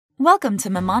Welcome to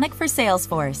Memonic for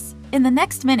Salesforce. In the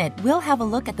next minute, we'll have a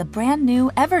look at the brand new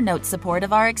Evernote support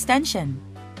of our extension.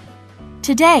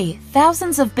 Today,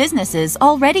 thousands of businesses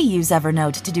already use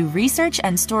Evernote to do research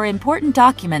and store important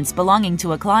documents belonging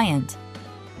to a client.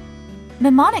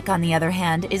 Memonic, on the other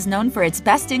hand, is known for its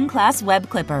best-in-class web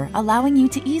clipper, allowing you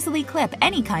to easily clip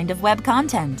any kind of web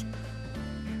content.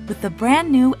 With the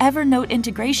brand new Evernote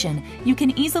integration, you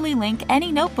can easily link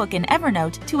any notebook in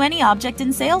Evernote to any object in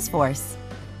Salesforce.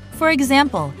 For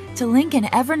example, to link an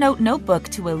Evernote notebook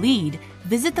to a lead,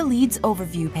 visit the Leads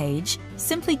Overview page,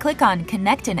 simply click on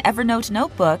Connect an Evernote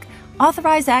Notebook,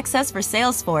 authorize access for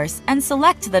Salesforce, and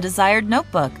select the desired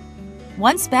notebook.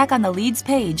 Once back on the Leads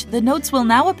page, the notes will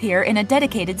now appear in a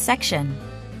dedicated section.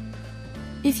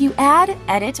 If you add,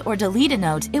 edit, or delete a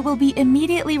note, it will be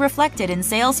immediately reflected in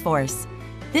Salesforce.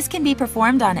 This can be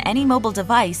performed on any mobile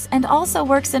device and also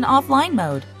works in offline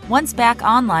mode. Once back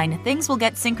online, things will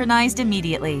get synchronized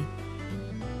immediately.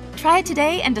 Try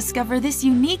today and discover this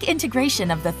unique integration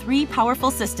of the three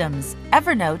powerful systems: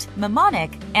 Evernote,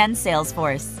 Memonic, and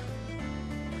Salesforce.